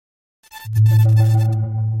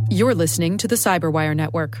You're listening to the Cyberwire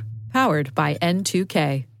Network, powered by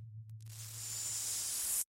N2K.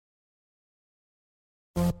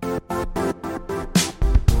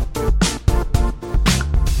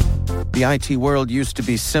 The IT world used to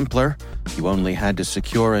be simpler. You only had to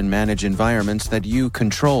secure and manage environments that you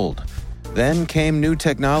controlled. Then came new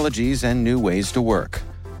technologies and new ways to work.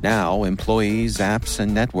 Now, employees, apps,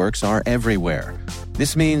 and networks are everywhere.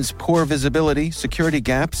 This means poor visibility, security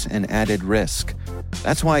gaps, and added risk.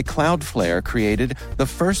 That's why Cloudflare created the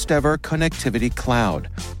first-ever connectivity cloud.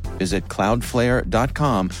 Visit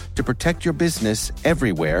cloudflare.com to protect your business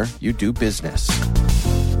everywhere you do business.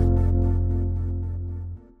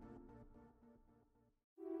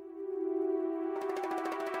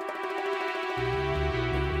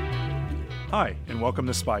 Hi, and welcome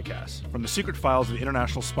to SpyCast, from the secret files of the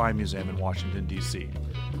International Spy Museum in Washington, D.C.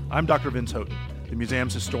 I'm Dr. Vince Houghton, the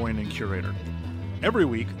museum's historian and curator. Every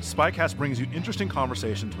week, SpyCast brings you interesting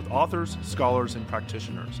conversations with authors, scholars, and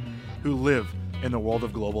practitioners who live in the world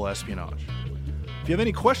of global espionage. If you have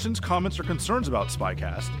any questions, comments, or concerns about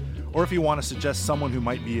SpyCast, or if you want to suggest someone who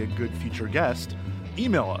might be a good future guest,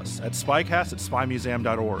 email us at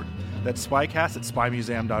spycast@spymuseum.org. That's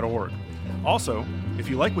spycast@spymuseum.org. Also, if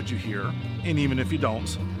you like what you hear, and even if you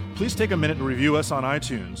don't, please take a minute to review us on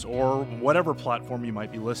iTunes or whatever platform you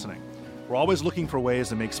might be listening. We're always looking for ways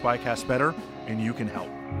to make SpyCast better, and you can help.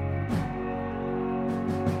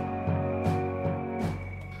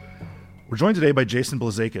 We're joined today by Jason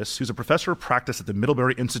Blazakis, who's a professor of practice at the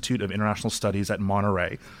Middlebury Institute of International Studies at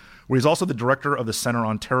Monterey, where he's also the director of the Center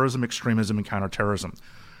on Terrorism, Extremism, and Counterterrorism.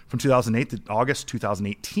 From 2008 to August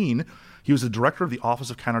 2018, he was the director of the Office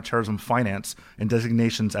of Counterterrorism Finance and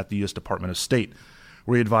Designations at the U.S. Department of State,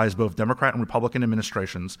 where he advised both Democrat and Republican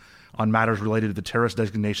administrations on matters related to the terrorist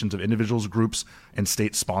designations of individuals, groups, and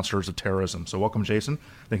state sponsors of terrorism. So welcome, Jason.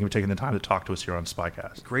 Thank you for taking the time to talk to us here on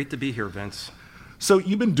SpyCast. Great to be here, Vince. So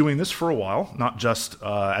you've been doing this for a while, not just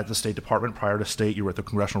at the State Department. Prior to State, you were at the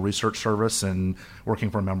Congressional Research Service and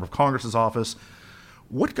working for a member of Congress's office.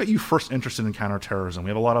 What got you first interested in counterterrorism? We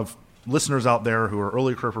have a lot of listeners out there who are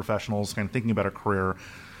early career professionals kind of thinking about a career,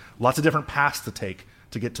 lots of different paths to take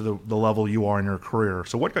to get to the level you are in your career.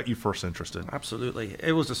 So what got you first interested? Absolutely.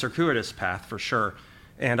 It was a circuitous path for sure.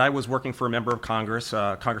 And I was working for a member of Congress,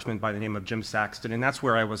 a congressman by the name of Jim Saxton, and that's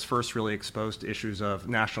where I was first really exposed to issues of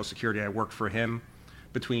national security. I worked for him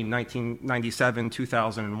between 1997,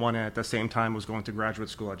 2001, and at the same time was going to graduate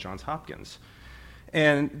school at Johns Hopkins.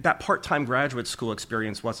 And that part-time graduate school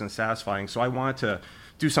experience wasn't satisfying, so I wanted to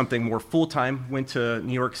do something more full-time. Went to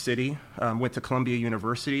New York City, went to Columbia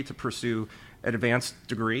University to pursue an advanced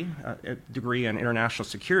degree, a degree in international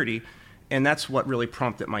security, and that's what really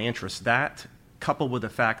prompted my interest. That, coupled with the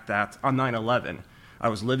fact that on 9/11, I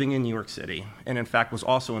was living in New York City, and in fact was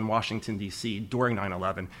also in Washington, D.C. during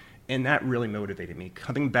 9/11, and that really motivated me.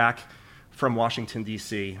 Coming back from Washington,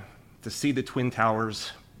 D.C. to see the Twin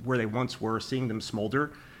Towers where they once were, seeing them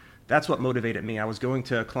smolder, that's what motivated me. I was going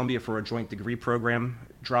to Columbia for a joint degree program,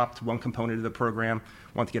 dropped one component of the program,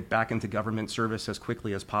 wanted to get back into government service as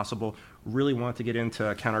quickly as possible, really wanted to get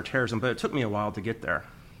into counterterrorism, but it took me a while to get there.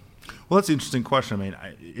 Well, that's an interesting question. I mean,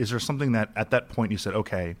 is there something that at that point you said,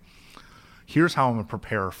 okay, here's how I'm going to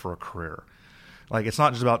prepare for a career? Like, it's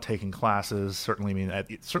not just about taking classes. Certainly, I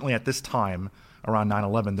mean, certainly at this time, around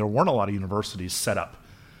 9/11, there weren't a lot of universities set up.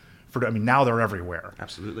 Now they're everywhere.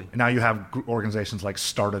 Absolutely. And now you have organizations like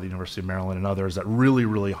START at the University of Maryland and others that really,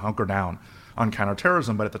 really hunker down on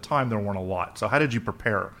counterterrorism, but at the time there weren't a lot. So how did you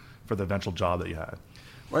prepare for the eventual job that you had?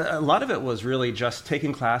 Well, a lot of it was really just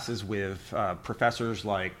taking classes with professors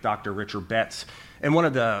like Dr. Richard Betts. And one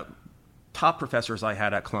of the top professors I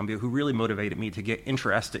had at Columbia who really motivated me to get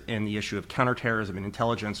interested in the issue of counterterrorism and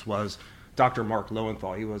intelligence was Dr. Mark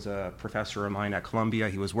Lowenthal. He was a professor of mine at Columbia.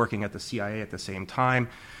 He was working at the CIA at the same time.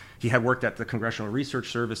 He had worked at the Congressional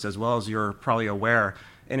Research Service, as well as you're probably aware.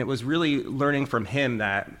 And it was really learning from him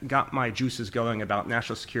that got my juices going about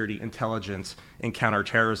national security, intelligence, and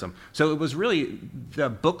counterterrorism. So it was really the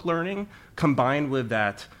book learning combined with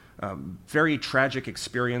that very tragic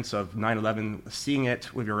experience of 9/11, seeing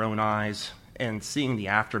it with your own eyes and seeing the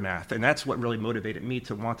aftermath. And that's what really motivated me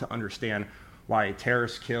to want to understand why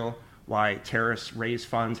terrorists kill, why terrorists raise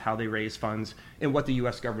funds, how they raise funds, and what the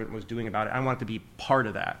U.S. government was doing about it. I wanted to be part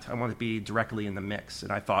of that. I wanted to be directly in the mix.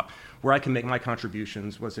 And I thought where I can make my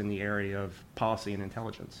contributions was in the area of policy and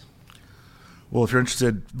intelligence. Well, if you're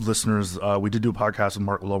interested, listeners, we did do a podcast with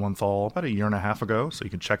Mark Lowenthal about 1.5 years ago, so you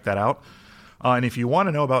can check that out. And if you want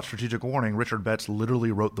to know about strategic warning, Richard Betts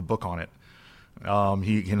literally wrote the book on it.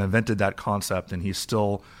 He invented that concept, and he's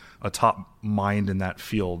still a top mind in that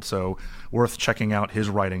field. So worth checking out his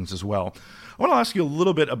writings as well. I want to ask you a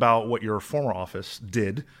little bit about what your former office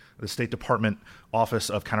did, the State Department Office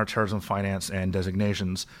of Counterterrorism Finance and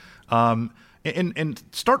Designations. And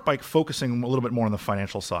start by focusing a little bit more on the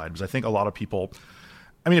financial side, because I think a lot of people,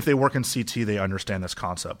 I mean, if they work in CT, they understand this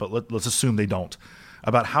concept, but let's assume they don't,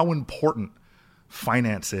 about how important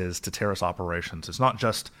finance is to terrorist operations. It's not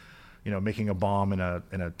just, making a bomb in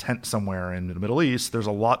a tent somewhere in the Middle East. There's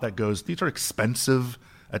a lot that goes, these are expensive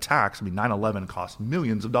attacks. I mean, 9/11 cost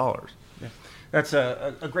millions of dollars. Yeah. That's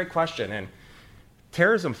a great question. And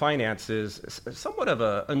terrorism finance is somewhat of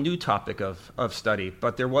a new topic of study,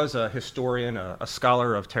 but there was a historian, a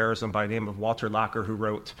scholar of terrorism by the name of Walter Locker, who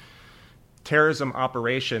wrote, terrorism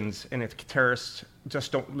operations, and if terrorists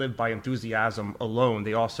just don't live by enthusiasm alone,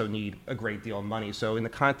 they also need a great deal of money. So in the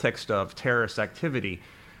context of terrorist activity,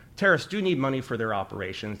 terrorists do need money for their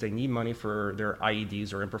operations. They need money for their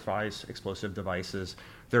IEDs or improvised explosive devices,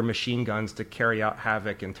 their machine guns to carry out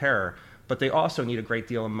havoc and terror. But they also need a great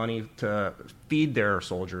deal of money to feed their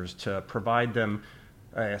soldiers, to provide them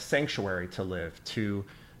a sanctuary to live, to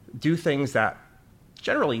do things that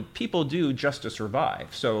generally people do just to survive.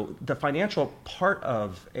 So the financial part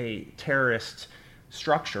of a terrorist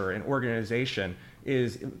structure and organization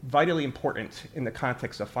is vitally important in the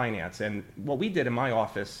context of finance. And what we did in my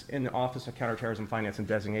office, in the Office of Counterterrorism Finance and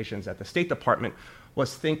Designations at the State Department,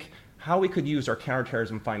 was think how we could use our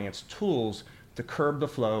counterterrorism finance tools to curb the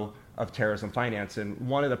flow of terrorism finance. And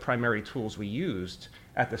one of the primary tools we used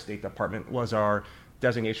at the State Department was our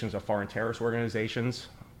designations of foreign terrorist organizations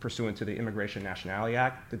pursuant to the Immigration and Nationality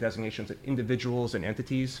Act, the designations of individuals and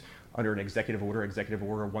entities under an Executive Order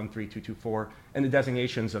 13224, and the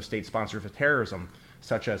designations of state sponsors of terrorism,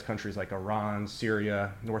 such as countries like Iran,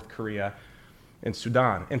 Syria, North Korea, and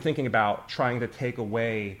Sudan, and thinking about trying to take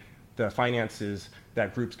away the finances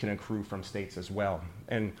that groups can accrue from states as well.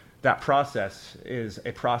 And that process is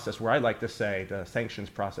a process where I like to say the sanctions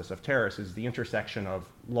process of terrorists is the intersection of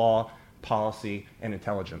law, policy, and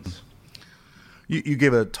intelligence. You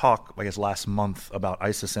gave a talk, I guess, last month about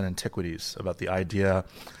ISIS and antiquities, about the idea,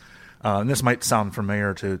 and this might sound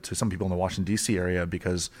familiar to some people in the Washington, D.C. area,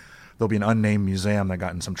 because there'll be an unnamed museum that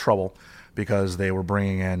got in some trouble because they were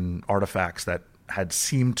bringing in artifacts that had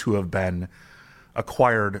seemed to have been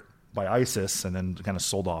acquired by ISIS and then kind of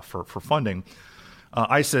sold off for funding.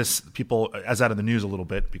 ISIS, people, as out of the news a little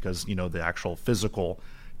bit because, the actual physical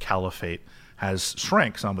caliphate has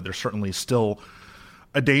shrank some, but there's certainly still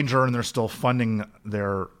a danger, and they're still funding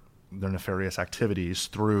their nefarious activities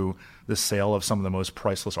through the sale of some of the most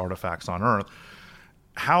priceless artifacts on Earth.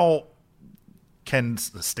 How can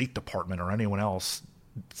the State Department or anyone else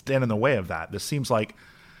stand in the way of that? This seems like,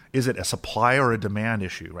 is it a supply or a demand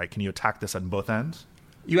issue, right? Can you attack this on both ends?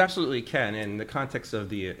 You absolutely can. In the context of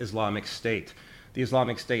the Islamic State,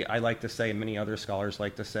 I like to say, and many other scholars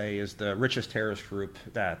like to say, is the richest terrorist group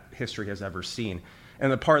that history has ever seen.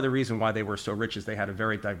 And part of the reason why they were so rich is they had a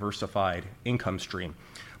very diversified income stream,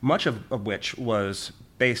 much of which was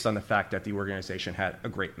based on the fact that the organization had a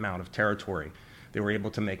great amount of territory. They were able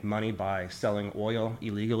to make money by selling oil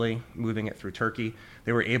illegally, moving it through Turkey.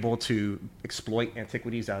 They were able to exploit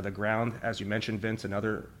antiquities out of the ground, as you mentioned, Vince,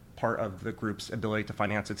 another part of the group's ability to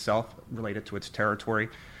finance itself related to its territory.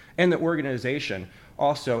 And the organization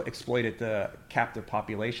also exploited the captive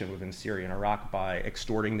population within Syria and Iraq by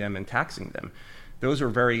extorting them and taxing them. Those are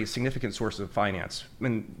very significant sources of finance.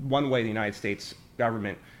 And one way the United States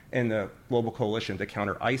government and the global coalition to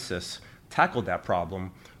counter ISIS tackled that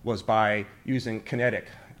problem was by using kinetic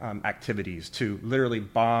activities to literally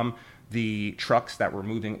bomb the trucks that were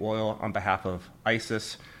moving oil on behalf of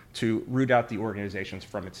ISIS to root out the organizations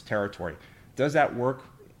from its territory. Does that work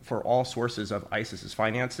for all sources of ISIS's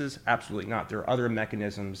finances? Absolutely not. There are other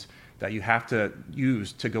mechanisms that you have to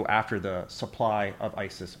use to go after the supply of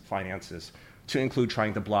ISIS finances, to include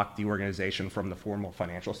trying to block the organization from the formal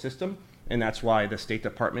financial system. And that's why the State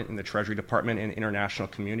Department and the Treasury Department and the international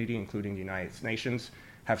community, including the United Nations,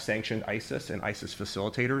 have sanctioned ISIS and ISIS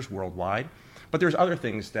facilitators worldwide. But there's other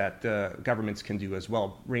things that governments can do as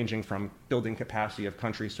well, ranging from building capacity of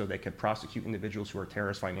countries so they could prosecute individuals who are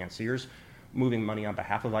terrorist financiers, moving money on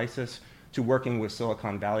behalf of ISIS, to working with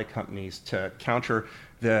Silicon Valley companies to counter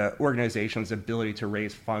the organization's ability to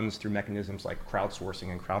raise funds through mechanisms like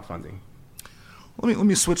crowdsourcing and crowdfunding. Let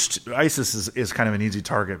me switch to ISIS is kind of an easy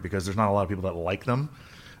target because there's not a lot of people that like them.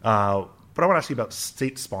 But I want to ask you about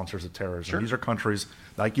state sponsors of terrorism. Sure. These are countries,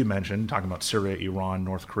 like you mentioned, talking about Syria, Iran,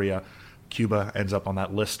 North Korea. Cuba ends up on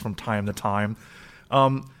that list from time to time.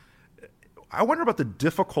 I wonder about the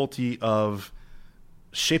difficulty of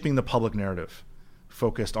shaping the public narrative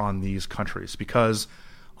focused on these countries, because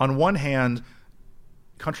on one hand,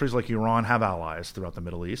 countries like Iran have allies throughout the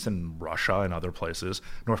Middle East and Russia and other places.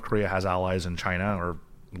 North Korea has allies in China, or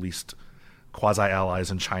at least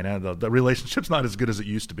quasi-allies in China. The relationship's not as good as it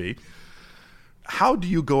used to be. How do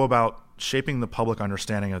you go about shaping the public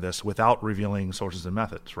understanding of this without revealing sources and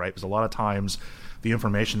methods, right? Because a lot of times the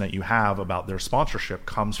information that you have about their sponsorship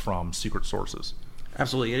comes from secret sources.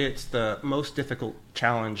 Absolutely. It's the most difficult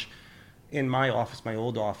challenge in my office, my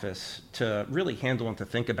old office, to really handle and to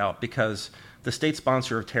think about, because the state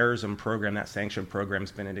sponsor of terrorism program, that sanction program,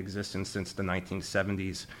 has been in existence since the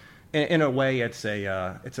 1970s. In a way, it's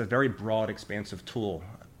a very broad, expansive tool.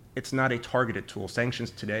 It's not a targeted tool.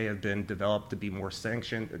 Sanctions today have been developed to be more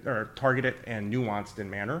targeted and nuanced in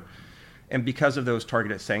manner. And because of those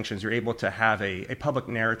targeted sanctions, you're able to have a public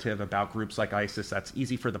narrative about groups like ISIS that's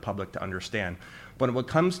easy for the public to understand. But when it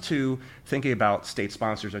comes to thinking about state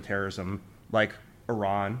sponsors of terrorism, like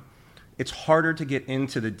Iran, it's harder to get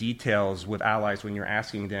into the details with allies when you're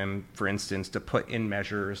asking them, for instance, to put in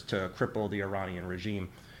measures to cripple the Iranian regime.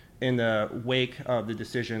 In the wake of the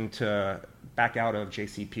decision to back out of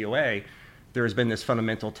JCPOA, there has been this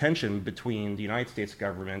fundamental tension between the United States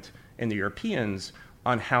government and the Europeans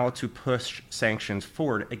on how to push sanctions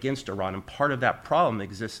forward against Iran. And part of that problem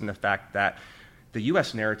exists in the fact that the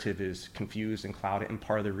U.S. narrative is confused and clouded, and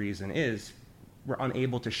part of the reason is we're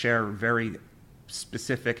unable to share very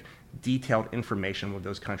specific, detailed information with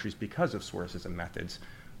those countries because of sources and methods.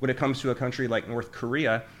 When it comes to a country like North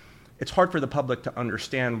Korea, it's hard for the public to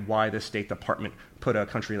understand why the State Department put a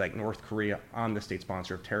country like North Korea on the state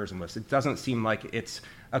sponsor of terrorism list. It doesn't seem like it's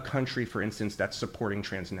a country, for instance, that's supporting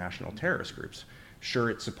transnational terrorist groups.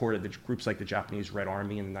 Sure, it supported the groups like the Japanese Red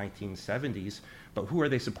Army in the 1970s, but who are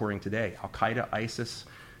they supporting today? Al-Qaeda, ISIS?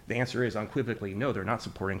 The answer is unequivocally no, they're not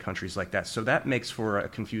supporting countries like that. So that makes for a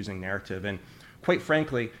confusing narrative. And quite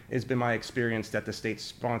frankly, it's been my experience that the state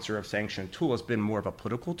sponsor of sanction tool has been more of a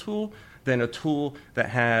political tool than a tool that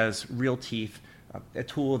has real teeth, a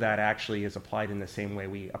tool that actually is applied in the same way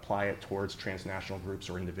we apply it towards transnational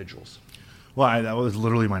groups or individuals. Well, that was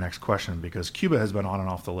literally my next question, because Cuba has been on and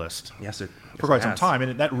off the list for quite some time,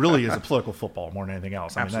 and that really is a political football more than anything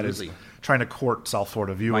else. I mean, that is trying to court South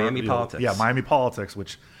Florida viewer. Miami politics. Yeah, Miami politics,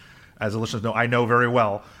 which, as the listeners know, I know very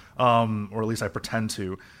well, or at least I pretend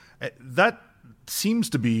to. That seems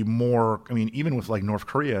to be more, I mean, even with like North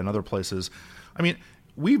Korea and other places, I mean,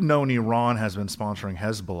 we've known Iran has been sponsoring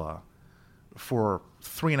Hezbollah for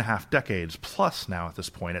 3.5 decades plus now at this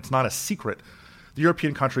point. It's not a secret. The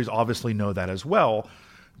European countries obviously know that as well.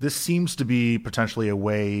 This seems to be potentially a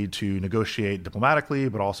way to negotiate diplomatically,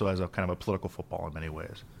 but also as a kind of a political football in many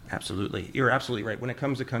ways. Absolutely. You're absolutely right. When it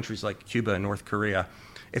comes to countries like Cuba and North Korea,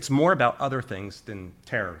 it's more about other things than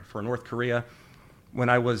terror. For North Korea, when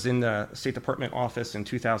I was in the State Department office in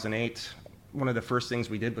 2008, one of the first things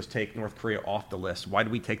we did was take North Korea off the list. Why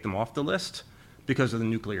did we take them off the list? Because of the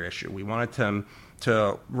nuclear issue. We wanted them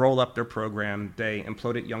to roll up their program. They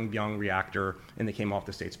imploded Yongbyon reactor, and they came off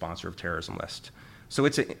the state sponsor of terrorism list. So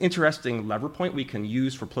it's an interesting lever point we can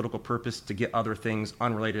use for political purpose to get other things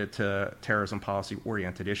unrelated to terrorism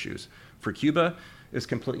policy-oriented issues. For Cuba, it's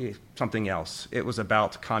completely something else. It was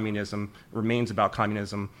about communism, remains about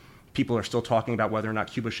communism. People are still talking about whether or not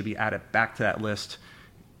Cuba should be added back to that list.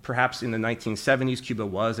 Perhaps in the 1970s, Cuba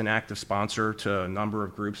was an active sponsor to a number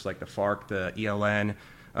of groups like the FARC, the ELN,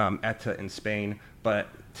 ETA in Spain. But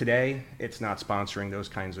today, it's not sponsoring those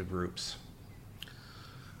kinds of groups.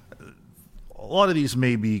 A lot of these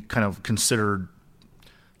may be kind of considered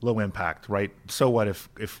low impact, right? So what if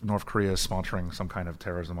North Korea is sponsoring some kind of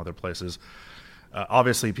terrorism other places?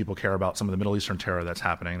 Obviously, people care about some of the Middle Eastern terror that's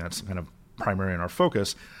happening. That's kind of primary in our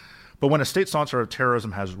focus. But when a state sponsor of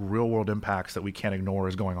terrorism has real-world impacts that we can't ignore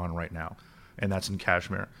is going on right now, and that's in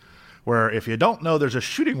Kashmir, where if you don't know, there's a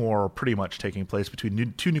shooting war pretty much taking place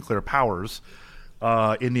between two nuclear powers,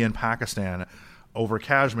 India and Pakistan, over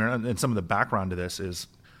Kashmir. And some of the background to this is,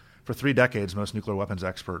 for 3 decades, most nuclear weapons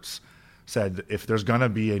experts said if there's going to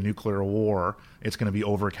be a nuclear war, it's going to be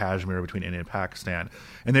over Kashmir between India and Pakistan.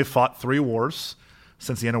 And they've fought 3 wars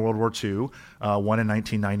since the end of World War II, one in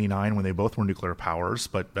 1999 when they both were nuclear powers,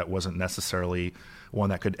 but that wasn't necessarily one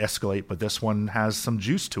that could escalate. But this one has some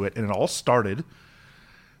juice to it, and it all started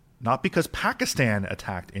not because Pakistan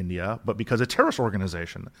attacked India, but because a terrorist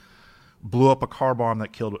organization blew up a car bomb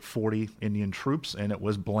that killed 40 Indian troops, and it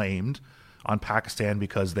was blamed on Pakistan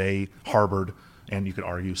because they harbored, and you could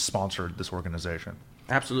argue sponsored, this organization.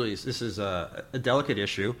 Absolutely. This is a delicate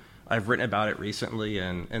issue. I've written about it recently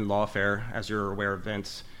in Lawfare, as you're aware,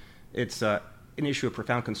 Vince. It's an issue of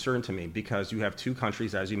profound concern to me because you have 2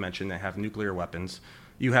 countries, as you mentioned, that have nuclear weapons.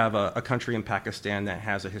 You have a country in Pakistan that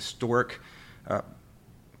has a historic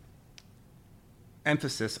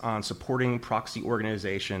emphasis on supporting proxy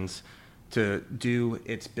organizations to do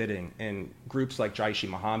its bidding. And groups like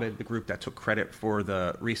Jaish-e-Mohammed, the group that took credit for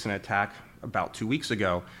the recent attack about 2 weeks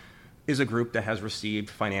ago, is a group that has received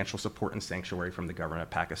financial support and sanctuary from the government of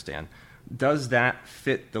Pakistan. Does that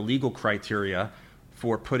fit the legal criteria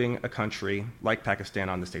for putting a country like Pakistan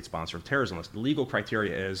on the state sponsor of terrorism list? The legal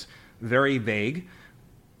criteria is very vague.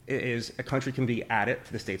 It is a country can be added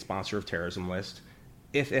to the state sponsor of terrorism list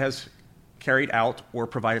if it has carried out or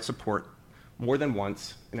provided support more than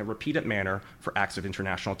once in a repeated manner for acts of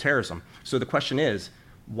international terrorism. So the question is,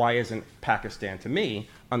 why isn't Pakistan, to me,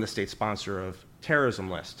 on the state sponsor of terrorism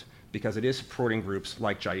list? Because it is supporting groups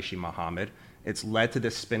like Jaish-e-Mohammed. It's led to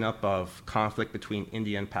this spin-up of conflict between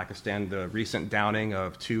India and Pakistan. The recent downing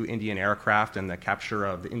of 2 Indian aircraft and the capture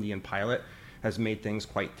of the Indian pilot has made things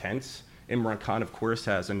quite tense. Imran Khan, of course,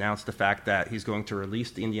 has announced the fact that he's going to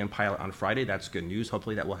release the Indian pilot on Friday. That's good news.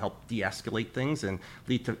 Hopefully that will help de-escalate things and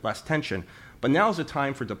lead to less tension. But now's the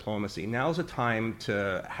time for diplomacy. Now's the time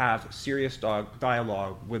to have serious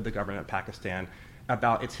dialogue with the government of Pakistan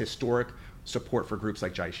about its historic support for groups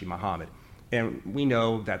like Jaish-e-Mohammed. And we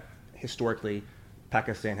know that historically,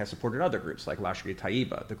 Pakistan has supported other groups like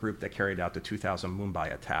Lashkar-e-Taiba, the group that carried out the 2000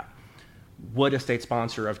 Mumbai attack. Would a state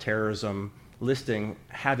sponsor of terrorism listing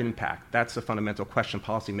have impact? That's a fundamental question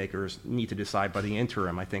policymakers need to decide. By the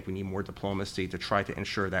interim, I think we need more diplomacy to try to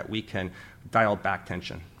ensure that we can dial back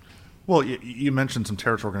tension. Well, you mentioned some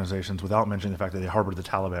terrorist organizations without mentioning the fact that they harbored the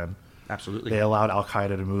Taliban. Absolutely. They allowed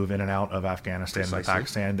al-Qaeda to move in and out of Afghanistan Precisely. and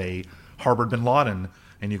Pakistan. They harbored bin Laden,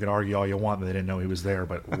 and you could argue all you want that they didn't know he was there,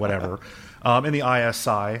 but whatever. And the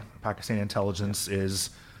ISI, Pakistani intelligence, is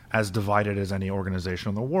as divided as any organization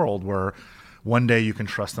in the world, where one day you can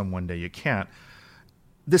trust them, one day you can't.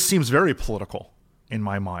 This seems very political in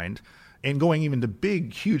my mind, and going even to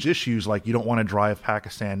big, huge issues like you don't want to drive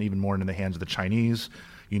Pakistan even more into the hands of the Chinese.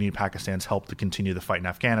 You need Pakistan's help to continue the fight in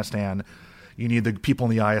Afghanistan. You need the people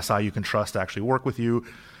in the ISI you can trust to actually work with you.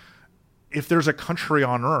 If there's a country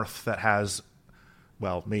on earth that has,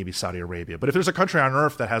 well, maybe Saudi Arabia, but if there's a country on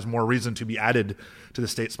earth that has more reason to be added to the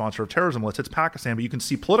state sponsor of terrorism list, it's Pakistan, but you can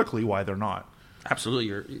see politically why they're not.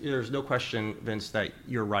 Absolutely. There's no question, Vince, that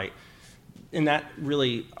you're right. And that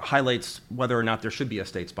really highlights whether or not there should be a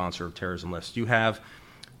state sponsor of terrorism list. You have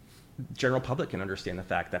general public can understand the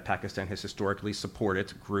fact that Pakistan has historically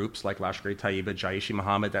supported groups like Lashkar-e-Taiba,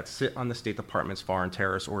 Jaish-e-Mohammed that sit on the State Department's foreign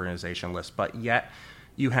terrorist organization list, but yet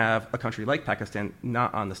you have a country like Pakistan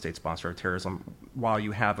not on the state sponsor of terrorism, while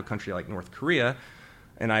you have a country like North Korea,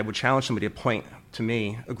 and I would challenge somebody to point to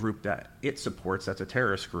me a group that it supports that's a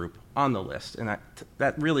terrorist group on the list, and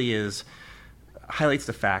that really highlights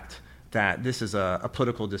the fact that this is a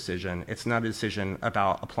political decision. It's not a decision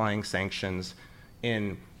about applying sanctions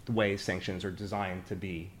in the way sanctions are designed to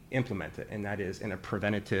be implemented, and that is in a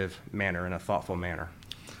preventative manner, in a thoughtful manner.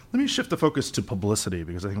 Let me shift the focus to publicity,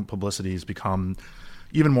 because I think publicity has become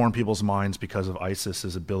even more in people's minds because of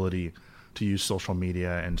ISIS's ability to use social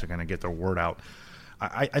media and to kind of get their word out.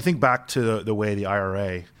 I think back to the way the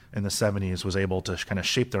IRA in the 70s was able to kind of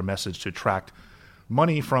shape their message to attract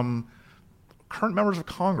money from current members of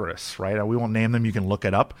Congress, right? We won't name them, you can look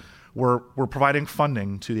it up. We're providing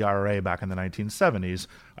funding to the IRA back in the 1970s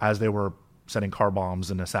as they were setting car bombs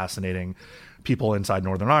and assassinating people inside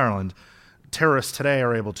Northern Ireland. Terrorists today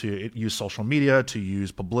are able to use social media, to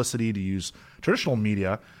use publicity, to use traditional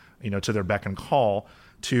media, to their beck and call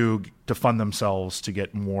to fund themselves, to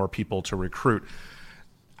get more people to recruit.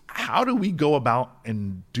 How do we go about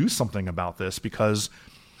and do something about this? Because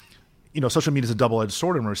social media is a double-edged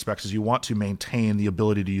sword in respects, as you want to maintain the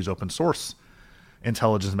ability to use open source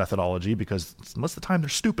intelligence methodology, because most of the time they're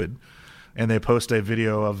stupid and they post a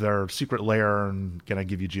video of their secret lair and can I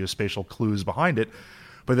give you geospatial clues behind it.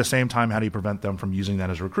 But at the same time, how do you prevent them from using that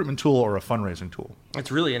as a recruitment tool or a fundraising tool?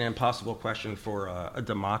 It's really an impossible question for a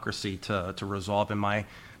democracy to resolve, in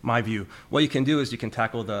my view. What you can do is you can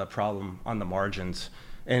tackle the problem on the margins.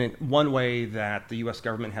 And one way that the U.S.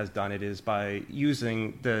 government has done it is by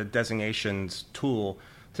using the designations tool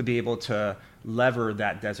to be able to lever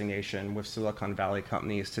that designation with Silicon Valley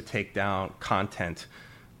companies to take down content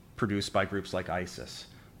produced by groups like ISIS.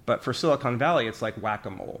 But for Silicon Valley, it's like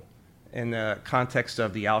whack-a-mole. In the context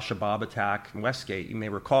of the al-Shabaab attack in Westgate, you may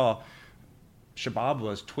recall, Shabaab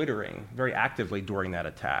was Twittering very actively during that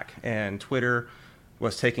attack, and Twitter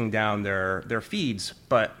was taking down their feeds,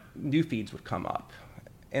 but new feeds would come up.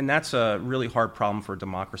 And that's a really hard problem for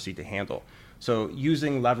democracy to handle. So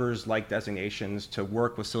using levers like designations to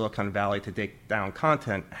work with Silicon Valley to take down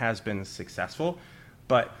content has been successful,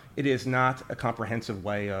 but it is not a comprehensive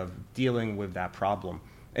way of dealing with that problem.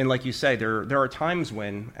 And like you say, there are times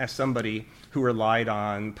when, as somebody who relied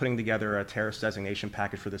on putting together a terrorist designation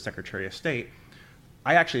package for the Secretary of State,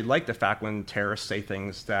 I actually like the fact when terrorists say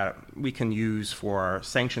things that we can use for our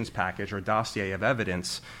sanctions package or dossier of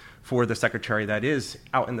evidence for the Secretary that is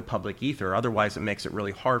out in the public ether. Otherwise, it makes it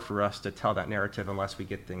really hard for us to tell that narrative unless we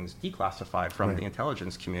get things declassified from the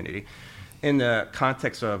intelligence community. In the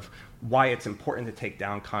context of why it's important to take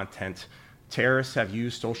down content, terrorists have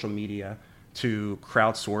used social media to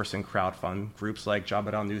crowdsource and crowdfund. Groups like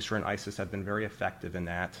Jabhat al-Nusra and ISIS have been very effective in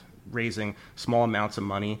that, raising small amounts of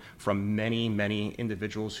money from many, many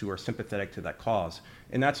individuals who are sympathetic to that cause.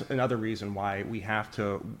 And that's another reason why we have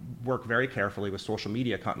to work very carefully with social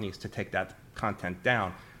media companies to take that content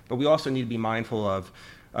down. But we also need to be mindful of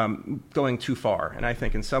going too far. And I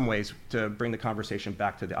think in some ways, to bring the conversation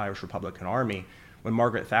back to the Irish Republican Army, when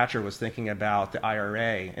Margaret Thatcher was thinking about the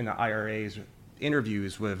IRA and the IRA's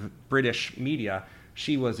interviews with British media,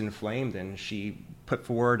 she was inflamed and she put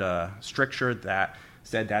forward a stricture that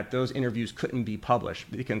said that those interviews couldn't be published.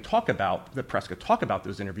 The press could talk about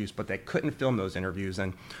those interviews, but they couldn't film those interviews.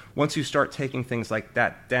 And once you start taking things like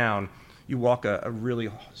that down, you walk a really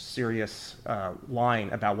serious line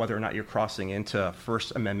about whether or not you're crossing into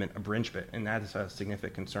First Amendment abridgment, and that is a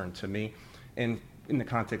significant concern to me. And in the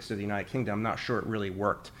context of the United Kingdom, I'm not sure it really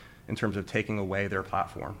worked in terms of taking away their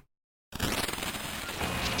platform.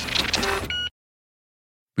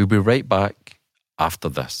 We'll be right back after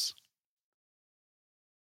this.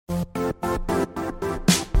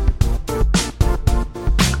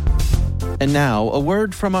 And now, a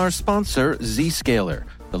word from our sponsor, Zscaler,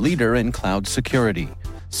 the leader in cloud security.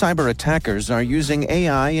 Cyber attackers are using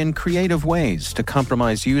AI in creative ways to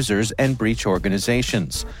compromise users and breach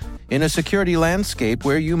organizations. In a security landscape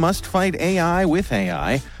where you must fight AI with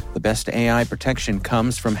AI, the best AI protection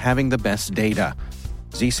comes from having the best data.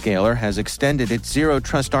 Zscaler has extended its Zero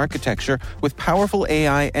Trust architecture with powerful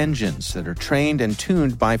AI engines that are trained and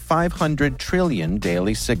tuned by 500 trillion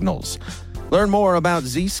daily signals. Learn more about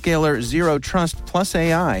Zscaler Zero Trust Plus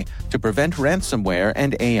AI to prevent ransomware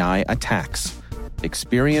and AI attacks.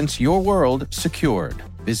 Experience your world secured.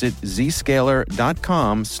 Visit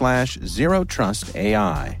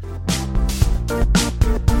zscaler.com/zerotrustai.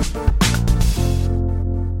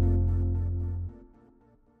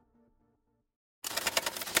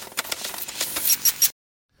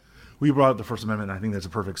 We brought up the First Amendment, and I think that's a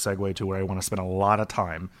perfect segue to where I want to spend a lot of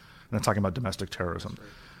time, and that's talking about domestic terrorism.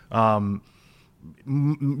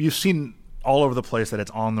 You've seen all over the place that it's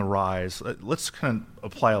on the rise. Let's kind of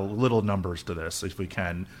apply a little numbers to this, if we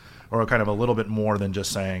can, or kind of a little bit more than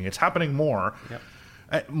just saying it's happening more. Yep.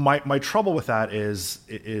 My trouble with that is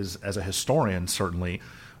as a historian, certainly,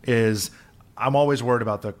 is I'm always worried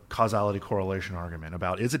about the causality correlation argument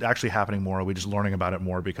about, is it actually happening more? Are we just learning about it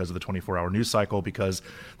more because of the 24-hour news cycle, because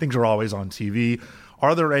things are always on TV?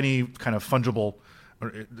 Are there any kind of fungible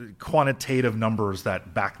or quantitative numbers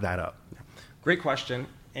that back that up? Great question.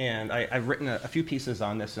 And I've written a few pieces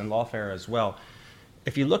on this in Lawfare as well.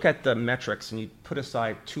 If you look at the metrics and you put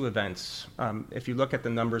aside two events, if you look at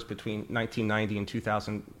the numbers between 1990 and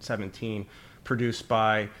 2017 produced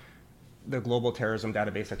by the Global Terrorism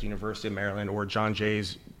Database at the University of Maryland or John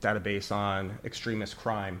Jay's database on extremist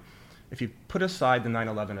crime, if you put aside the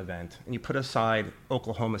 9/11 event and you put aside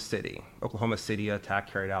Oklahoma City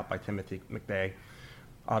attack carried out by Timothy McVeigh,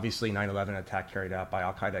 obviously 9/11 attack carried out by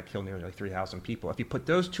Al-Qaeda that killed nearly 3,000 people. If you put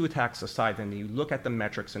those two attacks aside, then you look at the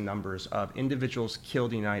metrics and numbers of individuals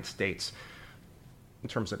killed in the United States in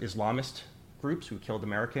terms of Islamist groups who killed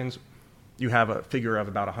Americans, you have a figure of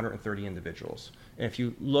about 130 individuals. And if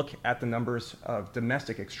you look at the numbers of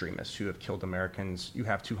domestic extremists who have killed Americans, you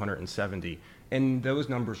have 270. And those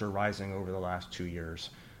numbers are rising over the last 2 years.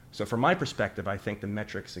 So from my perspective, I think the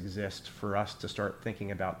metrics exist for us to start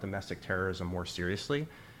thinking about domestic terrorism more seriously.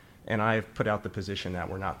 And I've put out the position that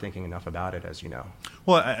we're not thinking enough about it, as you know.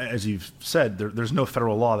 Well, as you've said, there's no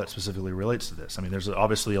federal law that specifically relates to this. I mean, there's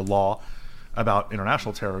obviously a law about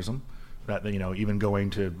international terrorism that, even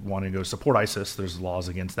going to wanting to go support ISIS, there's laws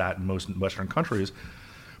against that in most Western countries.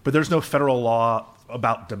 But there's no federal law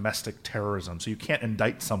about domestic terrorism. So you can't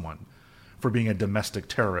indict someone for being a domestic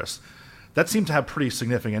terrorist. That seemed to have pretty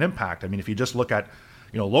significant impact. I mean, if you just look at,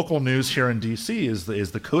 local news here in D.C. is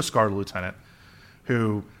the Coast Guard lieutenant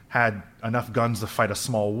who had enough guns to fight a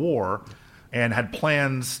small war and had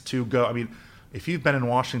plans to go. I mean, if you've been in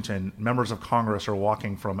Washington, members of Congress are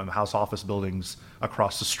walking from the House office buildings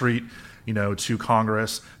across the street, to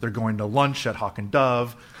Congress. They're going to lunch at Hawk and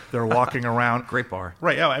Dove. They're walking around. Great bar.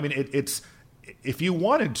 Right. Yeah. I mean, it's if you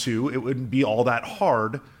wanted to, it wouldn't be all that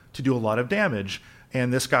hard to do a lot of damage.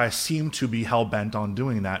 And this guy seemed to be hell-bent on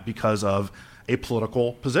doing that because of a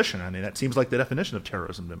political position. I mean, that seems like the definition of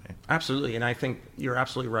terrorism to me. Absolutely, and I think you're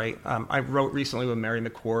absolutely right. I wrote recently with Mary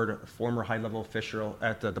McCord, a former high-level official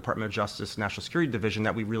at the Department of Justice National Security Division,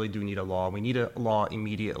 that we really do need a law. We need a law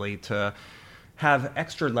immediately to have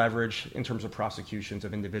extra leverage in terms of prosecutions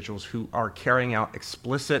of individuals who are carrying out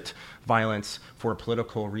explicit violence for a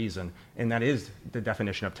political reason. And that is the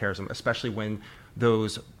definition of terrorism, especially when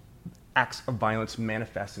those acts of violence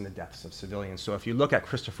manifest in the deaths of civilians. So if you look at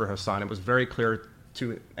Christopher Hassan, it was very clear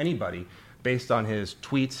to anybody, based on his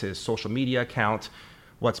tweets, his social media account,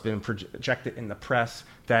 what's been projected in the press,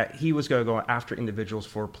 that he was going to go after individuals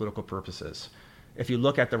for political purposes. If you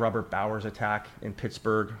look at the Robert Bowers attack in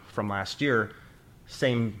Pittsburgh from last year,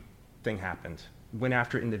 same thing happened. Went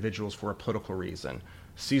after individuals for a political reason.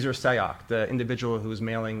 Cesar Sayoc, the individual who was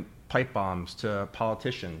mailing pipe bombs to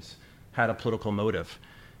politicians, had a political motive.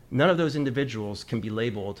 None of those individuals can be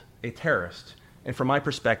labeled a terrorist. And from my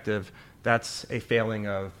perspective, that's a failing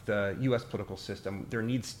of the U.S. political system. There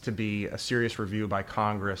needs to be a serious review by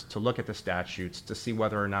Congress to look at the statutes to see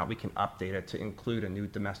whether or not we can update it to include a new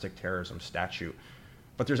domestic terrorism statute.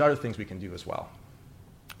 But there's other things we can do as well.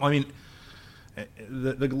 I mean,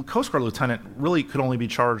 the Coast Guard lieutenant really could only be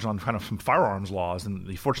charged on kind of some firearms laws, and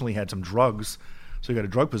he fortunately had some drugs, so he got a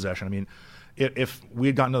drug possession. I mean, if we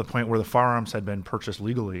had gotten to the point where the firearms had been purchased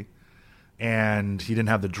legally and he didn't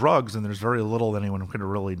have the drugs, then there's very little that anyone could have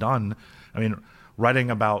really done. I mean,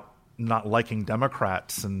 writing about not liking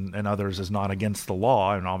Democrats and others is not against the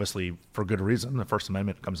law, and obviously for good reason. The First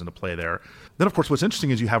Amendment comes into play there. Then, of course, what's interesting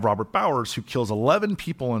is you have Robert Bowers, who kills 11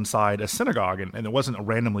 people inside a synagogue, and it wasn't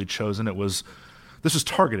randomly chosen. This was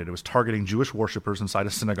targeted. It was targeting Jewish worshipers inside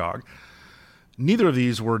a synagogue. Neither of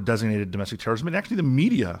these were designated domestic terrorism, and actually the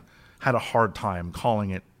media had a hard time calling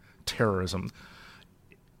it terrorism.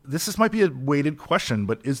 This might be a weighted question,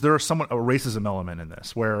 but is there somewhat a racism element in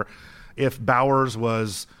this, where if Bowers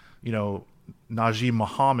was, Najib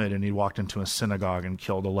Muhammad and he walked into a synagogue and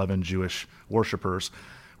killed 11 Jewish worshipers,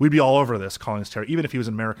 we'd be all over this, calling this terror. Even if he was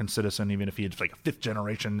an American citizen, even if he had like a fifth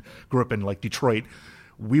generation, grew up in like Detroit,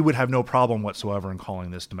 we would have no problem whatsoever in calling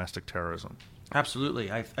this domestic terrorism.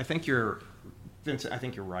 Absolutely. I think Vincent, I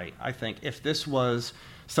think you're right. I think if this was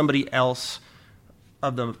somebody else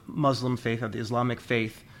of the Muslim faith, of the Islamic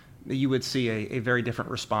faith, you would see a very different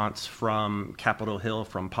response from Capitol Hill,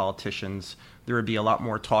 from politicians. There would be a lot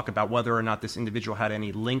more talk about whether or not this individual had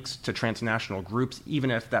any links to transnational groups.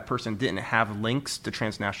 Even if that person didn't have links to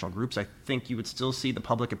transnational groups, I think you would still see the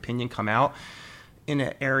public opinion come out in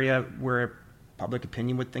an area where public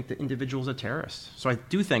opinion would think the individual is a terrorist. So I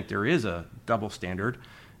do think there is a double standard.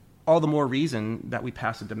 All the more reason that we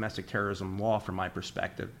pass a domestic terrorism law, from my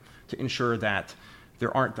perspective, to ensure that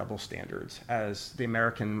there aren't double standards as the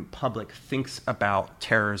American public thinks about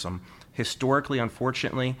terrorism. Historically,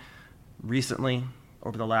 unfortunately, recently,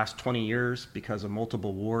 over the last 20 years, because of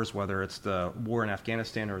multiple wars, whether it's the war in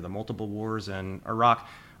Afghanistan or the multiple wars in Iraq,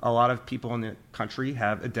 a lot of people in the country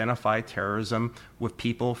have identified terrorism with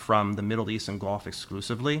people from the Middle East and Gulf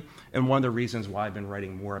exclusively. And one of the reasons why I've been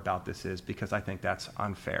writing more about this is because I think that's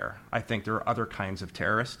unfair. I think there are other kinds of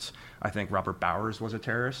terrorists. I think Robert Bowers was a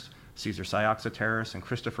terrorist, Cesar Sayoc's a terrorist, and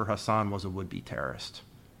Christopher Hassan was a would-be terrorist.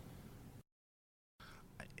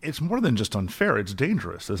 It's more than just unfair. It's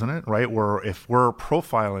dangerous, isn't it? Right? Where if we're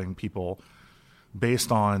profiling people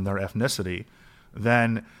based on their ethnicity,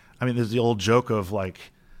 then, there's the old joke of like,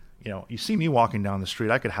 you see me walking down the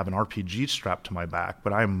street, I could have an RPG strapped to my back,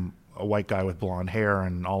 but I'm a white guy with blonde hair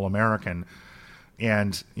and all-American.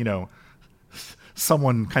 And,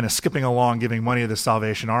 someone kind of skipping along giving money to the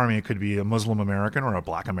Salvation Army, it could be a Muslim American or a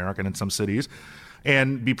black American in some cities,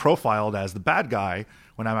 and be profiled as the bad guy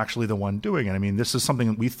when I'm actually the one doing it. This is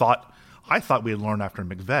something that I thought we had learned after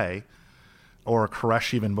McVeigh, or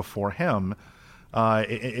Koresh even before him.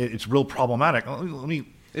 It's real problematic.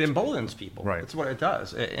 It emboldens people. Right. That's what it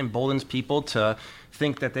does. It emboldens people to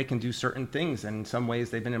think that they can do certain things. And in some ways,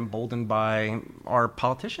 they've been emboldened by our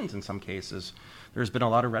politicians in some cases. There's been a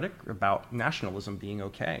lot of rhetoric about nationalism being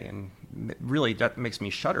okay. And really, that makes me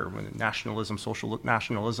shudder when nationalism, social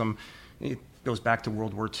nationalism, it goes back to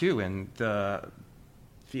World War II and the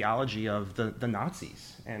theology of the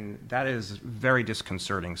Nazis. And that is very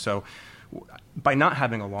disconcerting. So by not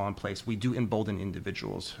having a law in place, we do embolden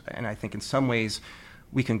individuals. And I think in some ways,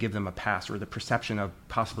 we can give them a pass, or the perception of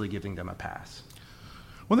possibly giving them a pass.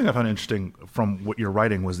 One thing I found interesting from what you're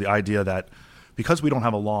writing was the idea that because we don't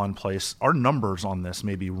have a law in place, our numbers on this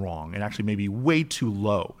may be wrong and actually may be way too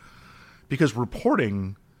low because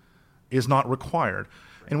reporting is not required.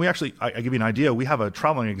 And we actually, I give you an idea, we have a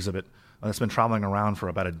traveling exhibit that's been traveling around for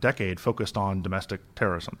about a decade focused on domestic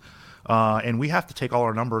terrorism. And we have to take all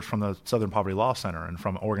our numbers from the Southern Poverty Law Center and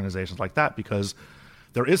from organizations like that, because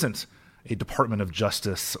there isn't a Department of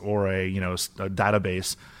Justice or a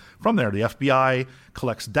database from there. The FBI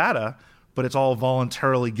collects data, but it's all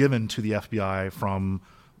voluntarily given to the FBI from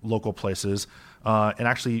local places. And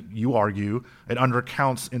actually, you argue it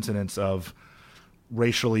undercounts incidents of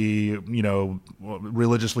racially,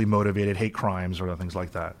 religiously motivated hate crimes or things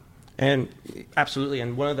like that. And absolutely.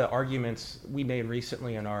 And one of the arguments we made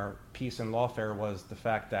recently in our piece in Lawfare was the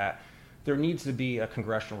fact that there needs to be a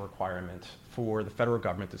congressional requirement for the federal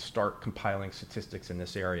government to start compiling statistics in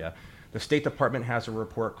this area. The State Department has a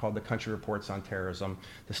report called the Country Reports on Terrorism.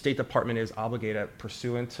 The State Department is obligated,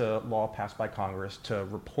 pursuant to law passed by Congress, to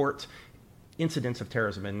report incidents of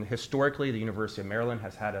terrorism. And historically, the University of Maryland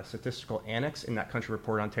has had a statistical annex in that Country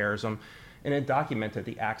Report on Terrorism, and it documented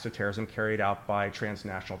the acts of terrorism carried out by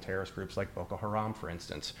transnational terrorist groups like Boko Haram, for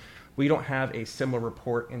instance. We don't have a similar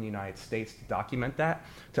report in the United States to document that.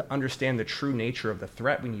 To understand the true nature of the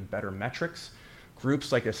threat, we need better metrics.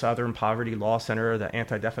 Groups like the Southern Poverty Law Center, the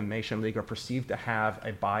Anti-Defamation League, are perceived to have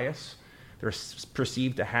a bias. They're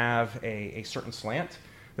perceived to have a certain slant.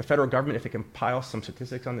 The federal government, if it compiles some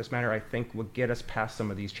statistics on this matter, I think will get us past some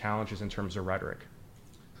of these challenges in terms of rhetoric.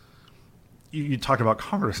 You talked about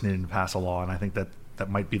Congress needing to pass a law, and I think that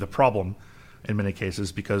might be the problem in many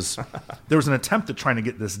cases, because there was an attempt at trying to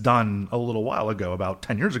get this done a little while ago, about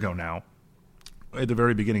 10 years ago now, at the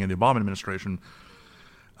very beginning of the Obama administration,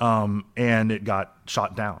 and it got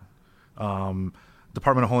shot down.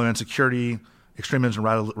 Department of Homeland Security, Extremism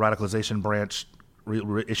and Radicalization Branch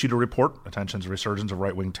issued a report, Attention's Resurgence of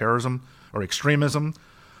Right-Wing Terrorism or Extremism,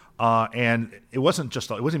 and it wasn't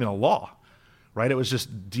even a law, right? It was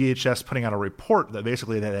just DHS putting out a report that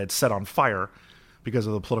basically they had set on fire because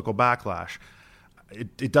of the political backlash.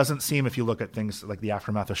 It doesn't seem, if you look at things like the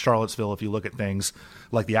aftermath of Charlottesville, if you look at things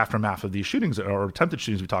like the aftermath of these shootings or attempted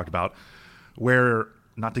shootings we talked about, where,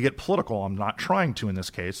 not to get political, I'm not trying to in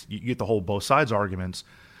this case, you get the whole both sides arguments,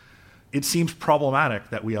 it seems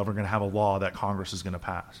problematic that we ever going to have a law that Congress is going to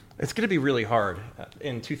pass. It's going to be really hard.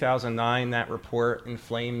 In 2009, that report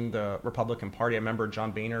inflamed the Republican Party. I remember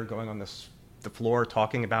John Boehner going on the floor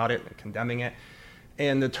talking about it and condemning it.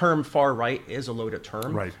 And the term far right is a loaded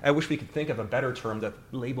term. Right. I wish we could think of a better term that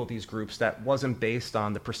labeled these groups that wasn't based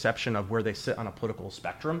on the perception of where they sit on a political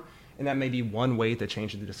spectrum. And that may be one way to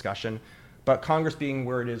change the discussion. But Congress being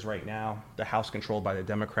where it is right now, the House controlled by the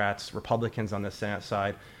Democrats, Republicans on the Senate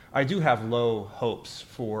side, I do have low hopes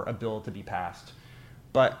for a bill to be passed.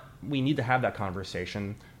 But we need to have that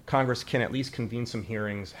conversation. Congress can at least convene some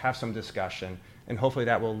hearings, have some discussion, and hopefully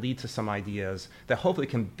that will lead to some ideas that hopefully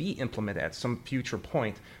can be implemented at some future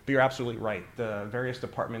point. But you're absolutely right. The various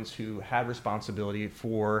departments who had responsibility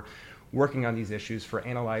for working on these issues, for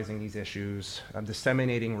analyzing these issues,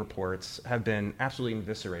 disseminating reports, have been absolutely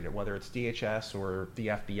eviscerated, whether it's DHS or the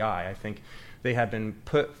FBI. I think they have been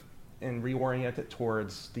put and reoriented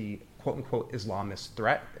towards the quote-unquote Islamist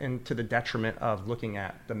threat, and to the detriment of looking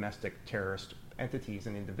at domestic terrorist entities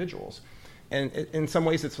and individuals. And in some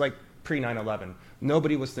ways, it's like pre-9/11.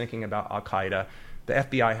 Nobody was thinking about Al-Qaeda. The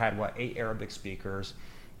FBI had, 8 Arabic speakers.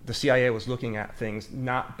 The CIA was looking at things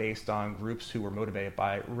not based on groups who were motivated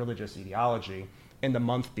by religious ideology. In the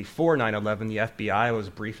month before 9/11, the FBI was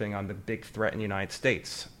briefing on the big threat in the United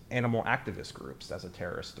States, animal activist groups as a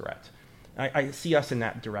terrorist threat. I see us in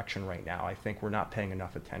that direction right now. I think we're not paying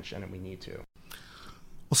enough attention, and we need to.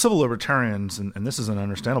 Well, civil libertarians, and this is an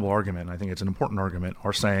understandable argument, and I think it's an important argument,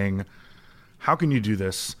 are saying, how can you do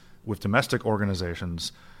this with domestic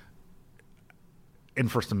organizations in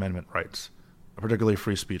First Amendment rights, particularly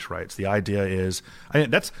free speech rights? The idea is,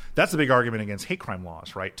 that's the big argument against hate crime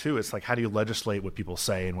laws, right, too. It's like, how do you legislate what people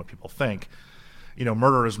say and what people think?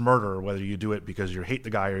 Murder is murder, whether you do it because you hate the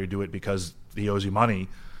guy or you do it because he owes you money.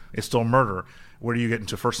 It's still murder. Where do you get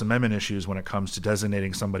into First Amendment issues when it comes to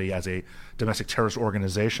designating somebody as a domestic terrorist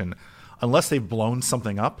organization? Unless they've blown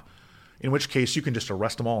something up, in which case you can just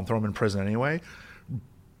arrest them all and throw them in prison anyway.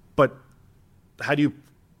 But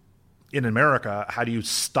in America, how do you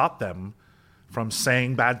stop them from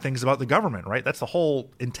saying bad things about the government, right? That's the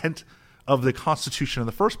whole intent of the Constitution in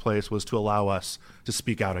the first place, was to allow us to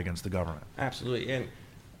speak out against the government. Absolutely. And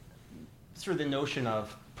sort of the notion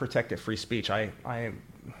of protected free speech, I am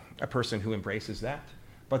a person who embraces that.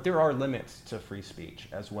 But there are limits to free speech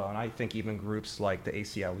as well. And I think even groups like the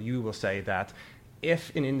ACLU will say that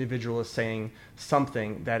if an individual is saying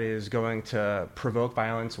something that is going to provoke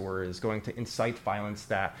violence or is going to incite violence,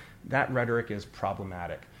 that rhetoric is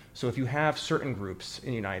problematic. So if you have certain groups in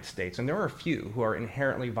the United States, and there are a few who are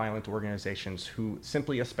inherently violent organizations who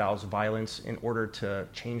simply espouse violence in order to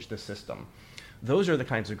change the system, those are the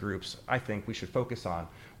kinds of groups I think we should focus on,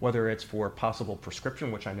 whether it's for possible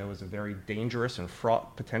prescription, which I know is a very dangerous and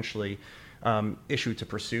fraught potentially issue to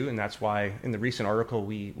pursue, and that's why in the recent article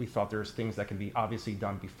we thought there's things that can be obviously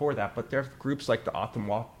done before that, but there are groups like the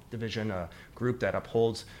Atomwaffen Division, a group that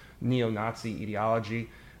upholds neo-Nazi ideology,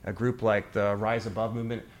 a group like the Rise Above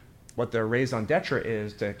movement. What the raison d'etre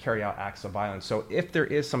is to carry out acts of violence. So if there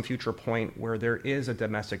is some future point where there is a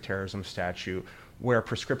domestic terrorism statute where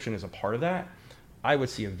prescription is a part of that, I would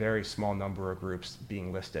see a very small number of groups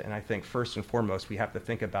being listed. And I think first and foremost, we have to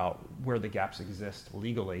think about where the gaps exist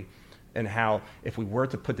legally and how, if we were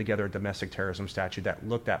to put together a domestic terrorism statute that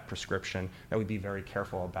looked at prescription, that we'd be very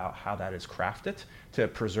careful about how that is crafted to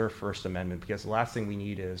preserve First Amendment. Because the last thing we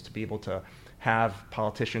need is to be able to have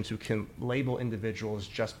politicians who can label individuals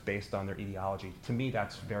just based on their ideology. To me,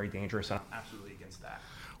 that's very dangerous, and I'm absolutely against that.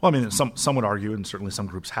 Well, I mean, some would argue, and certainly some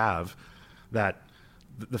groups have, that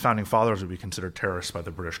the founding fathers would be considered terrorists by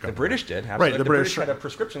the British government. The British did. Absolutely. Right, if the British had a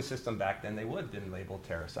prescription system back then, they would have been labeled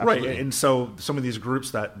terrorists. Absolutely. Right, and so some of these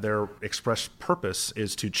groups, that their express purpose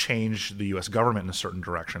is to change the U.S. government in a certain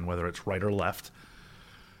direction, whether it's right or left.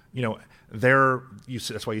 You know,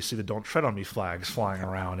 that's why you see the "Don't Tread on Me" flags flying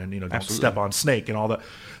around, and don't Absolutely. step on snake, and all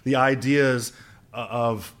the ideas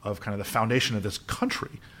of kind of the foundation of this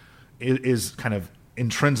country is kind of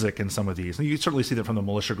intrinsic in some of these. And you certainly see that from the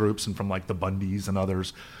militia groups and from like the Bundys and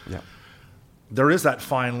others. Yeah. There is that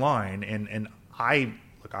fine line, and I'm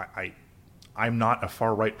not a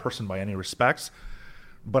far right person by any respects,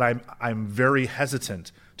 but I'm very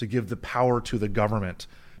hesitant to give the power to the government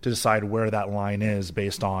to decide where that line is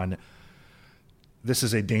based on this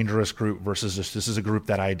is a dangerous group versus this is a group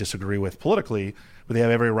that I disagree with politically, but they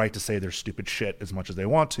have every right to say their stupid shit as much as they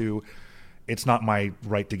want to. It's not my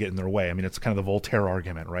right to get in their way. I mean, it's kind of the Voltaire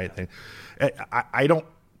argument, right? I don't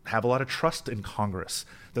have a lot of trust in Congress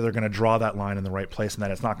that they're going to draw that line in the right place and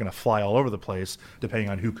that it's not going to fly all over the place depending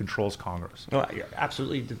on who controls Congress. No,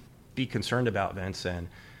 absolutely to be concerned about, Vince. And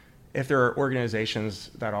if there are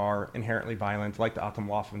organizations that are inherently violent, like the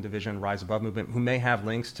Atomwaffen Division, Rise Above movement, who may have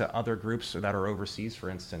links to other groups that are overseas, for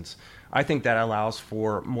instance, I think that allows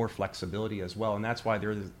for more flexibility as well. And that's why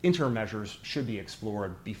interim measures should be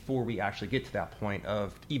explored before we actually get to that point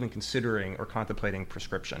of even considering or contemplating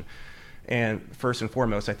prescription. And first and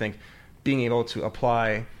foremost, I think being able to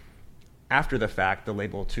apply after the fact the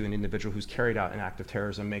label to an individual who's carried out an act of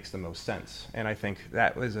terrorism makes the most sense. And I think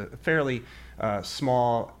that was a fairly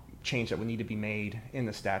small change that would need to be made in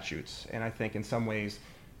the statutes. And I think in some ways,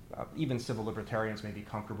 even civil libertarians may be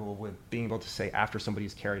comfortable with being able to say after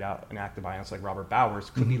somebody's carried out an act of violence, like Robert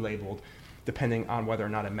Bowers, could be labeled, depending on whether or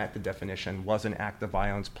not it met the definition, was an act of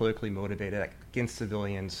violence, politically motivated against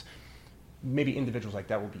civilians. Maybe individuals like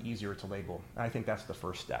that will be easier to label. And I think that's the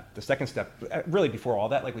first step. The second step, really before all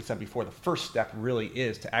that, like we said before, the first step really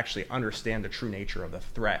is to actually understand the true nature of the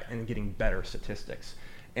threat and getting better statistics.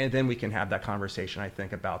 And then we can have that conversation, I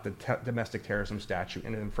think, about the domestic terrorism statute.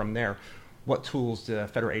 And then from there, what tools do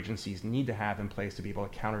federal agencies need to have in place to be able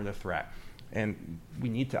to counter the threat? And we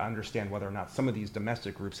need to understand whether or not some of these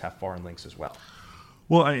domestic groups have foreign links as well.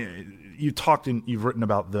 Well, you've written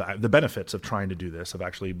about the benefits of trying to do this, of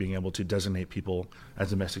actually being able to designate people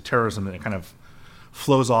as domestic terrorism, and it kind of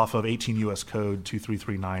flows off of 18 U.S. Code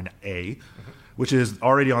 2339A, which is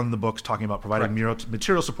already on the books talking about providing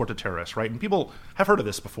material support to terrorists, right? And people have heard of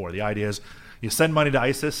this before. The idea is you send money to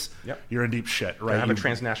ISIS, you're in deep shit, right? Have a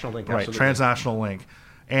transnational link, right? Absolutely. Transnational link,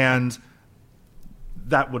 and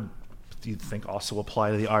that would, you'd think, also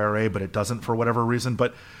apply to the IRA, but it doesn't for whatever reason.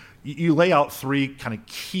 But you lay out three kind of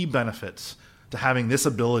key benefits to having this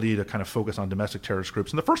ability to kind of focus on domestic terrorist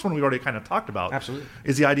groups. And the first one we've already kind of talked about Absolutely.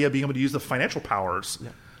 is the idea of being able to use the financial powers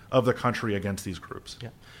of the country against these groups.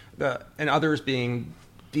 And others being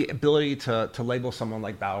the ability to label someone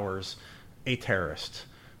like Bowers a terrorist,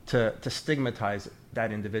 to stigmatize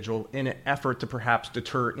that individual in an effort to perhaps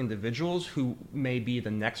deter individuals who may be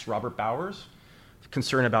the next Robert Bowers,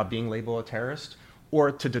 concerned about being labeled a terrorist, or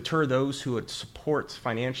to deter those who would support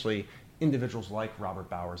financially individuals like Robert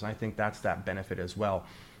Bowers. And I think that's that benefit as well.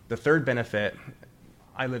 The third benefit,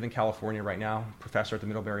 I live in California right now, professor at the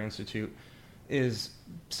Middlebury Institute, is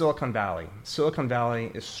Silicon Valley. Silicon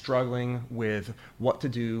Valley is struggling with what to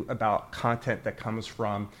do about content that comes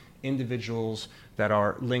from individuals that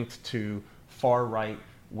are linked to far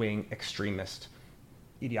right-wing extremists.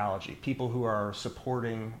 ideology, people who are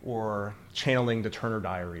supporting or channeling the Turner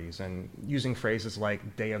Diaries and using phrases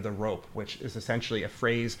like Day of the Rope, which is essentially a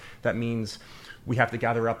phrase that means we have to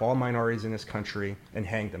gather up all minorities in this country and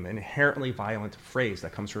hang them. An inherently violent phrase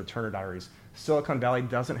that comes from the Turner Diaries. Silicon Valley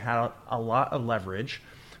doesn't have a lot of leverage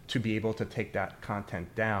to be able to take that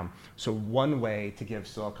content down. So one way to give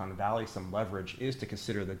Silicon Valley some leverage is to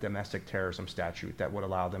consider the domestic terrorism statute that would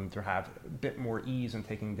allow them to have a bit more ease in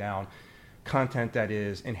taking down content that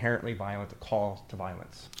is inherently violent, a call to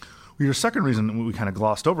violence. Well, your second reason we kind of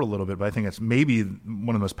glossed over a little bit, but I think it's maybe one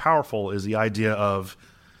of the most powerful, is the idea of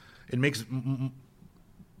it makes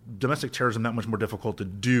domestic terrorism that much more difficult to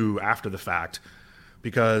do after the fact,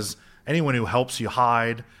 because anyone who helps you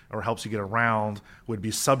hide or helps you get around would be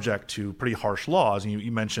subject to pretty harsh laws. And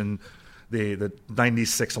you mentioned the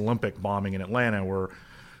 96 Olympic bombing in Atlanta, where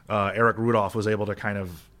Eric Rudolph was able to kind of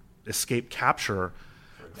escape capture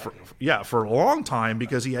for a long time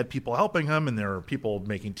because he had people helping him, and there are people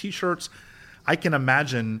making T-shirts. I can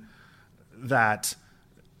imagine that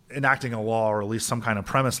enacting a law, or at least some kind of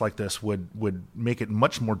premise like this, would make it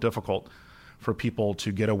much more difficult for people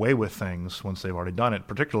to get away with things once they've already done it,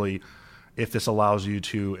 particularly if this allows you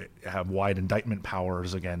to have wide indictment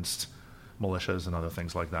powers against militias and other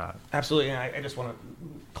things like that. Absolutely, and I just want to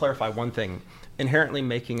clarify one thing. Inherently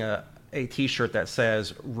making a T-shirt that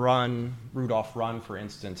says "Run, Rudolph, Run," for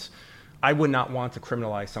instance, I would not want to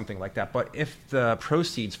criminalize something like that. But if the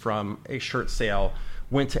proceeds from a shirt sale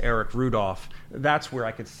went to Eric Rudolph, that's where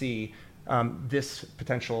I could see this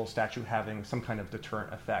potential statute having some kind of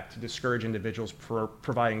deterrent effect to discourage individuals for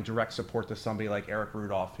providing direct support to somebody like Eric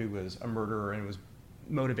Rudolph, who was a murderer and was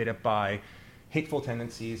motivated by hateful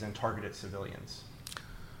tendencies and targeted civilians.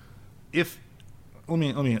 Let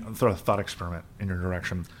me throw a thought experiment in your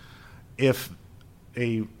direction. If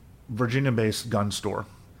a Virginia-based gun store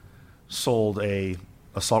sold a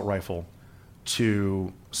assault rifle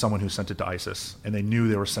to someone who sent it to ISIS, and they knew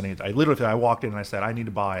they were sending it, I walked in and I said, I need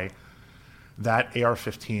to buy that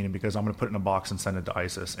AR-15 because I'm going to put it in a box and send it to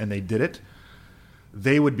ISIS, and they did it,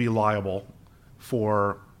 they would be liable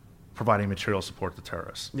for providing material support to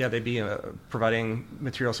terrorists. Yeah, they'd be providing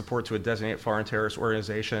material support to a designated foreign terrorist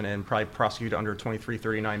organization and probably prosecuted under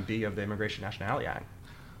 2339B of the Immigration Nationality Act.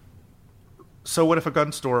 So what if a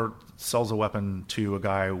gun store sells a weapon to a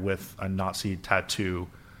guy with a Nazi tattoo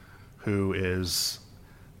who is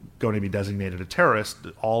going to be designated a terrorist?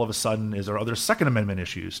 All of a sudden, are there Second Amendment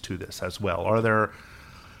issues to this as well?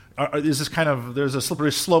 Is this kind of, there's a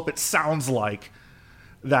slippery slope, it sounds like,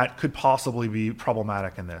 that could possibly be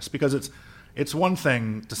problematic in this? Because it's one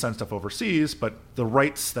thing to send stuff overseas, but the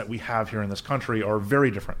rights that we have here in this country are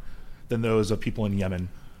very different than those of people in Yemen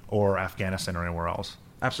or Afghanistan or anywhere else.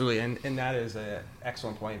 Absolutely, and that is an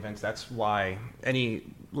excellent point, Vince. That's why any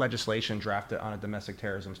legislation drafted on a domestic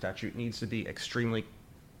terrorism statute needs to be extremely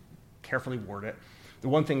carefully worded. The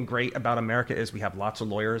one thing great about America is we have lots of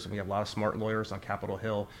lawyers, and we have a lot of smart lawyers on Capitol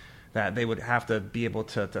Hill, that they would have to be able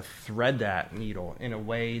to thread that needle in a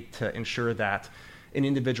way to ensure that an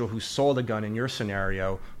individual who sold a gun in your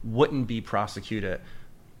scenario wouldn't be prosecuted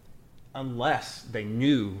unless they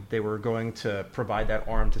knew they were going to provide that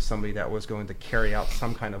arm to somebody that was going to carry out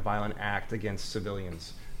some kind of violent act against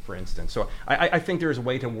civilians, for instance. So I think there's a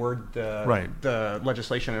way to word the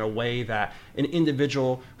legislation in a way that an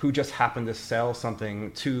individual who just happened to sell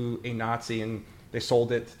something to a Nazi and they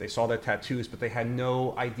sold it, they saw their tattoos, but they had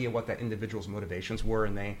no idea what that individual's motivations were,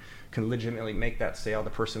 and they can legitimately make that sale. The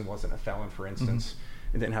person wasn't a felon, for instance,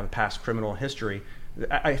 and didn't have a past criminal history.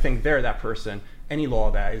 I think that person, any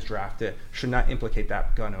law that is drafted, should not implicate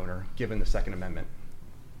that gun owner, given the Second Amendment.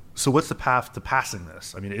 So what's the path to passing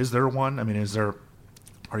this? I mean, is there one? I mean,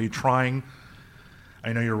 are you trying?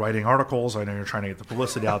 I know you're writing articles. I know you're trying to get the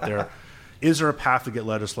publicity out there. Is there a path to get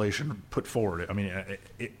legislation put forward? I mean,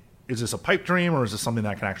 is this a pipe dream, or is this something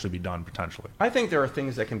that can actually be done potentially? I think there are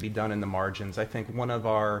things that can be done in the margins. I think one of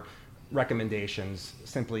our recommendations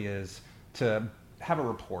simply is to have a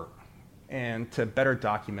report and to better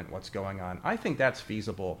document what's going on. I think that's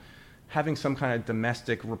feasible. Having some kind of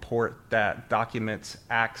domestic report that documents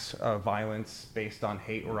acts of violence based on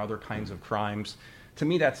hate or other kinds of crimes, to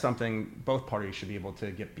me that's something both parties should be able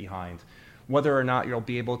to get behind. Whether or not you'll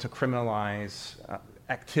be able to criminalize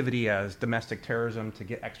activity as domestic terrorism to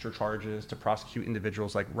get extra charges to prosecute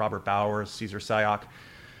individuals like Robert Bowers, Cesar Sayoc,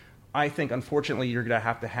 I think, unfortunately, you're going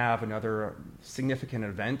to have another significant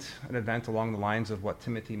event, an event along the lines of what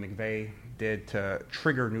Timothy McVeigh did to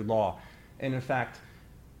trigger new law. And in fact,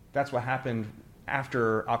 that's what happened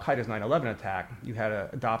after Al-Qaeda's 9/11 attack. You had an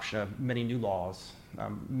adoption of many new laws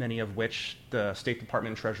many of which the State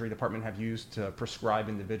Department and Treasury Department have used to prescribe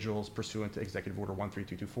individuals pursuant to Executive Order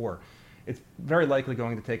 13224. It's very likely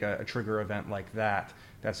going to take a trigger event like that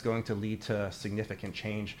that's going to lead to significant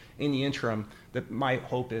change. In the interim, my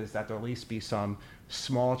hope is that there'll at least be some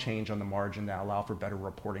small change on the margin that allow for better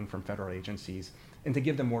reporting from federal agencies and to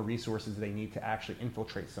give them more resources they need to actually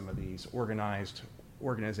infiltrate some of these organized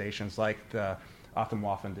organizations like the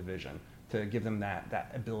Atomwaffen Division, to give them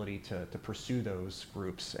that ability to pursue those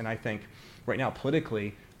groups. And I think right now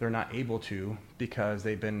politically they're not able to because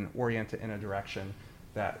they've been oriented in a direction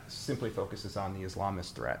that simply focuses on the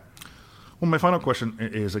Islamist threat. Well, my final question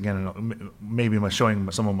is, again, maybe I'm showing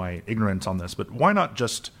some of my ignorance on this, but why not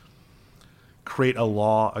just create a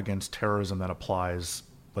law against terrorism that applies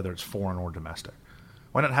whether it's foreign or domestic?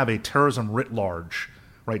 Why not have a terrorism writ large,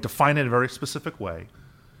 right? Define it in a very specific way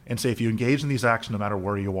and say if you engage in these actions no matter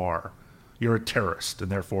where you are, you're a terrorist,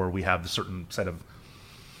 and therefore we have a certain set of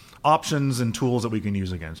options and tools that we can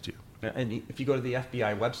use against you. And if you go to the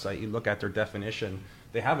FBI website, you look at their definition,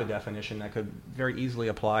 they have a definition that could very easily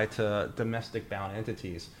apply to domestic-bound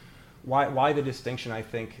entities. Why the distinction? I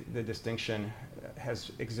think the distinction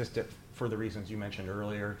has existed for the reasons you mentioned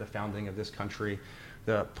earlier, the founding of this country,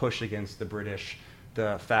 the push against the British,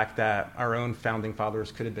 the fact that our own founding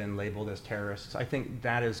fathers could have been labeled as terrorists. I think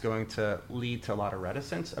that is going to lead to a lot of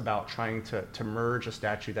reticence about trying to merge a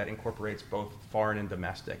statute that incorporates both foreign and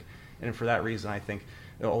domestic. And for that reason, I think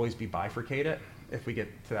it'll always be bifurcated if we get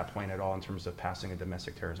to that point at all in terms of passing a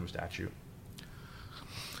domestic terrorism statute.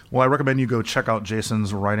 Well, I recommend you go check out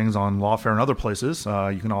Jason's writings on Lawfare and other places.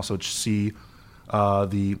 You can also see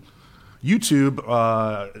the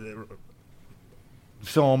YouTube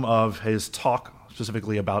film of his talk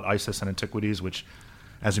specifically about ISIS and antiquities, which,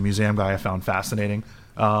 as a museum guy, I found fascinating.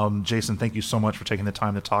 Jason, thank you so much for taking the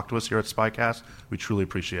time to talk to us here at SpyCast. We truly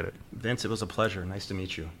appreciate it. Vince, it was a pleasure. Nice to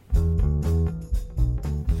meet you.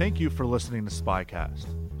 Thank you for listening to SpyCast.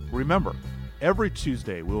 Remember, every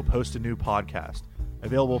Tuesday we will post a new podcast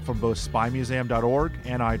available from both spymuseum.org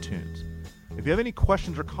and iTunes. If you have any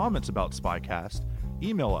questions or comments about SpyCast,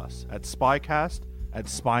 email us at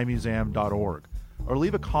spycast@spymuseum.org or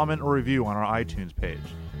leave a comment or review on our iTunes page.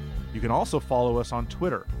 You can also follow us on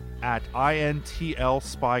Twitter at INTL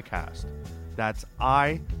SpyCast. That's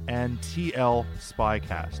INTL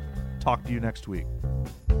SpyCast. Talk to you next week.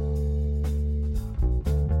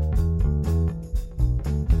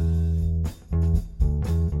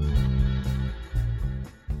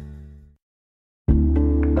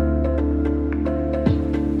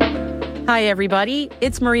 Hi, everybody.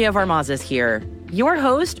 It's Maria Varmazes here, your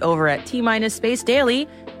host over at T-Minus Space Daily,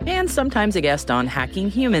 and sometimes a guest on Hacking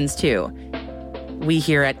Humans, too. We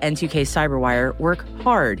here at N2K Cyberwire work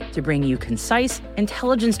hard to bring you concise,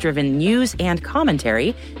 intelligence-driven news and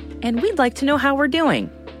commentary, and we'd like to know how we're doing.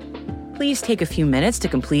 Please take a few minutes to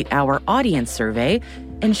complete our audience survey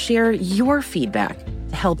and share your feedback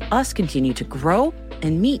to help us continue to grow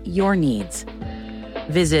and meet your needs.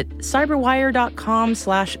 Visit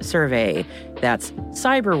cyberwire.com/survey. That's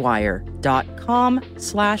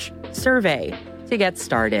cyberwire.com/survey to get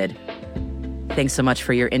started. Thanks so much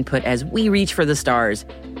for your input as we reach for the stars.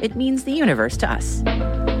 It means the universe to us.